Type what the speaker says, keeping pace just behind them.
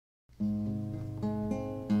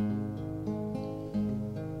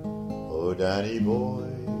Oh, Danny boy,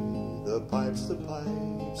 the pipes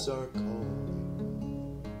are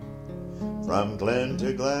calling from glen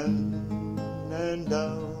to glen and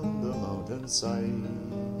down the mountainside.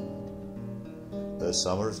 The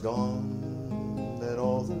summer's gone and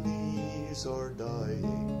all the leaves are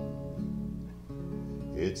dying.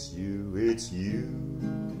 It's you,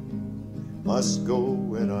 must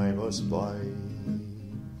go and I must bide.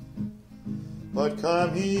 But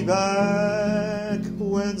come he back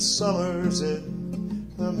when summer's in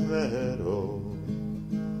the meadow,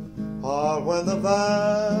 or when the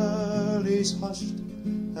valley's hushed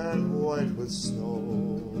and white with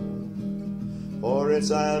snow. For it's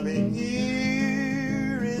I'll be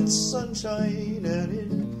here in sunshine and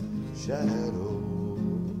in shadow.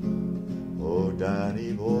 Oh,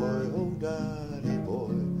 Danny boy,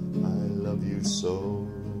 I love you so.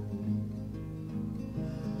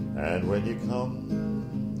 And when you come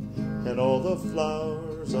and all the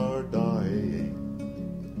flowers are dying,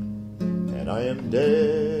 and I am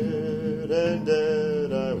dead and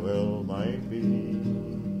dead I well might be,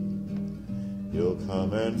 you'll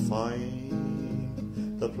come and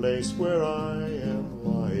find the place where I am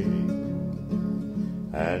lying,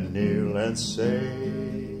 and kneel and say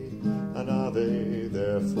an Ave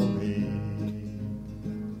there for me.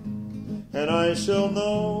 And I shall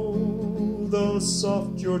know, though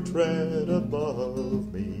soft your tread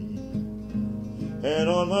above me, and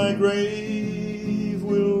on my grave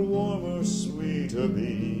will warmer, sweeter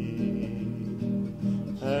be.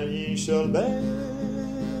 And ye shall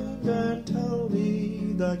bend and tell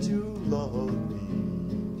me that you love me,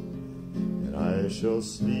 and I shall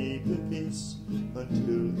sleep in peace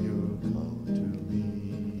until you come to me.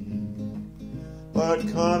 But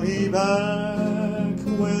come ye back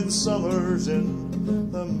when summer's in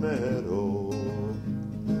the meadow,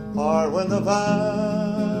 or when the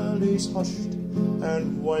valley's hushed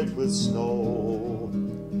and white with snow.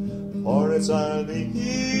 For it's I'll be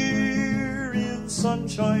here in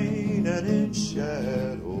sunshine and in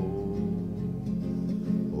shadow.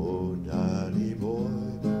 Oh, Danny boy,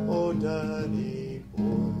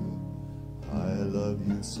 I love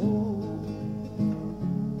you so.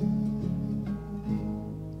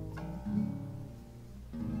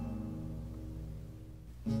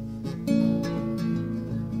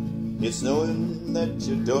 It's knowing that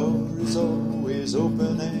your door is always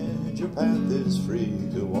open and your path is free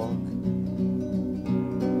to walk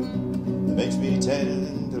that makes me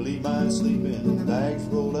tend to leave my sleeping bags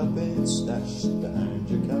rolled up and stashed behind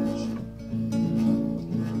your couch.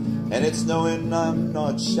 And it's knowing I'm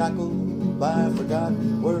not shackled by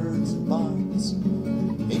forgotten words and bonds,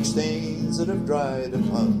 ink stains that have dried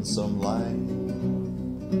upon some line.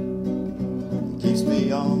 It keeps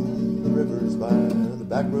me on the rivers by the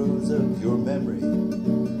back roads of your memory,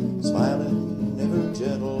 smiling ever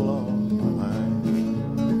gentle on my mind.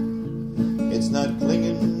 It's not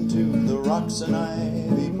clinging to the rocks and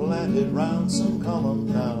ivy planted round some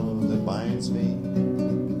column now that binds me,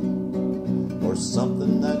 or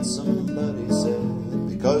something that somebody said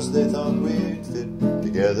because they thought we'd fit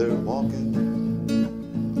together walking.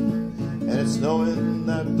 And it's knowing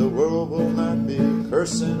that the world will not be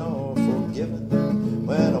cursing or forgiving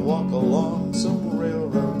when I walk along some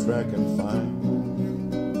railroad track and find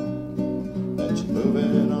that you're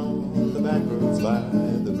moving on the back roads by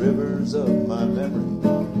the rivers of my memory,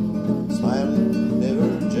 smiling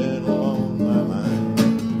ever gentle on my mind.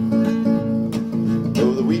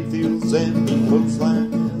 Though the wheat fields and the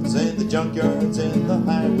clotheslines and the junkyards and the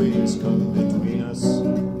highways come between us,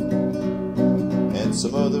 and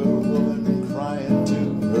some other woman crying to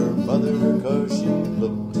her mother 'cause she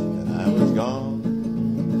looked and I was gone.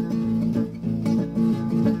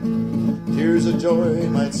 Tears of joy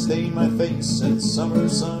might stain my face and summer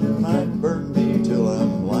sun might burn me till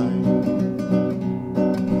I'm blind,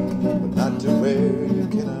 but not to where you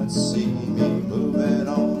cannot see me moving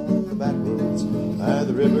on the back roads by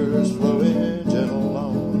the rivers flowing gentle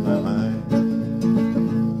on my mind.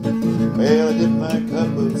 Well, I did my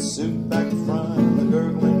cup of soup back from the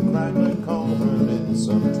gurgling, crackling cauldron in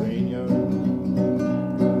some train yard.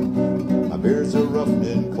 My beers are roughed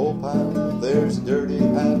in coal pile, there's a dirty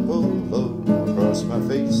hat pulled low across my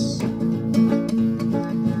face.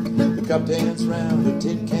 The cup dance round a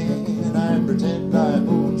tin can, I pretend I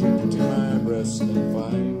hold you to my breast and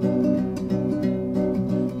find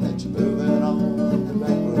that you're moving on the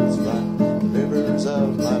back roads by the rivers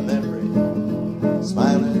of my memory,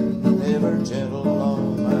 smiling ever gentle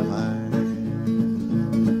on my mind,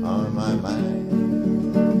 on my mind,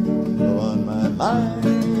 oh, on my mind.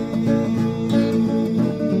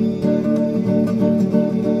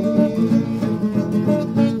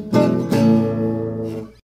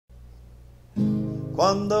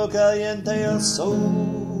 caliente el sol,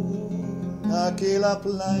 aquí la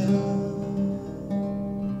playa.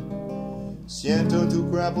 Siento tu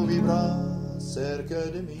cuerpo vibrar cerca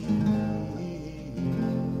de mí.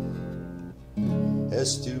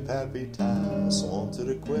 Es tu palpitación, te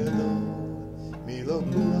recuerdo, mi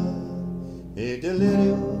locura, mi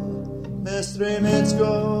delirio, me estremezco.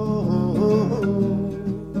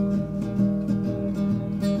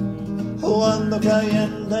 Cuando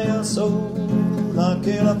caliente el sol,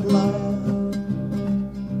 aquí la playa.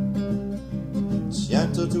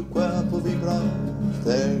 Siento tu cuerpo vibrar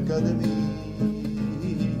cerca de mí.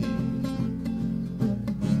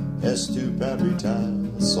 Es tu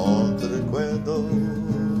palpitación, te recuerdo,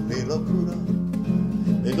 mi locura,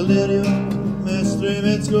 mi delirio, me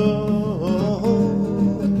estremezco.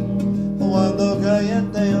 Cuando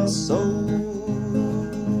caliente el sol.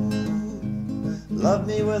 Love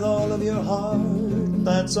me with all of your heart,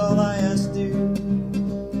 that's all I ask, dear.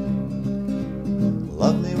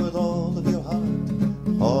 Love me with all of your heart,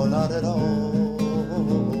 or not at all.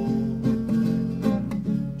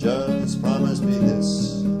 Just promise me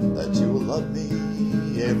this, that you will love me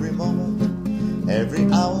every moment, every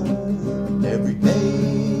hour, every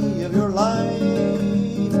day of your life,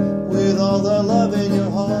 with all the love in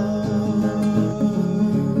your heart.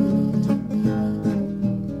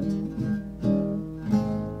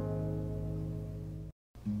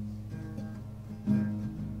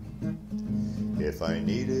 If I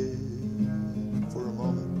needed for a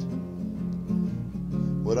moment,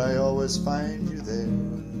 would I always find you there?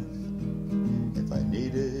 If I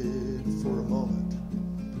needed for a moment,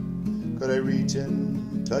 could I reach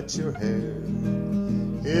and touch your hair?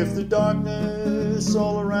 If the darkness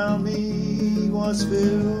all around me was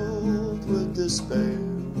filled with despair,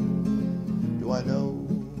 do I know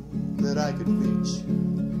that I could reach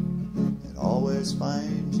and always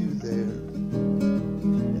find you there?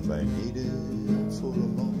 If I needed for a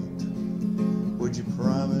moment, would you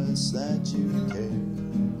promise that you'd care?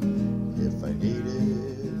 If I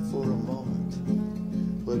needed for a moment,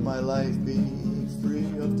 would my life be free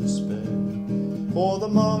of despair? For the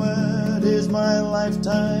moment is my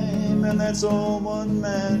lifetime, and that's all one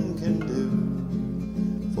man can do.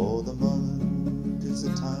 For the moment is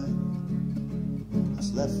the time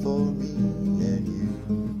that's left for me and you.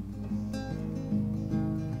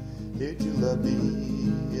 Did you love me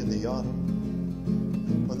in the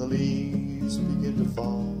autumn, when the leaves begin to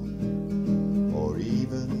fall, or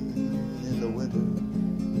even in the winter,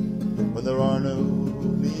 when there are no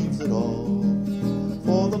leaves at all?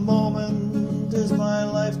 For the moment is my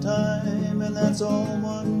lifetime, and that's all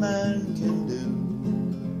one man can do.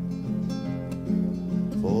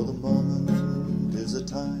 For the moment is a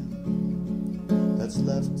time that's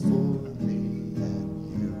left for me.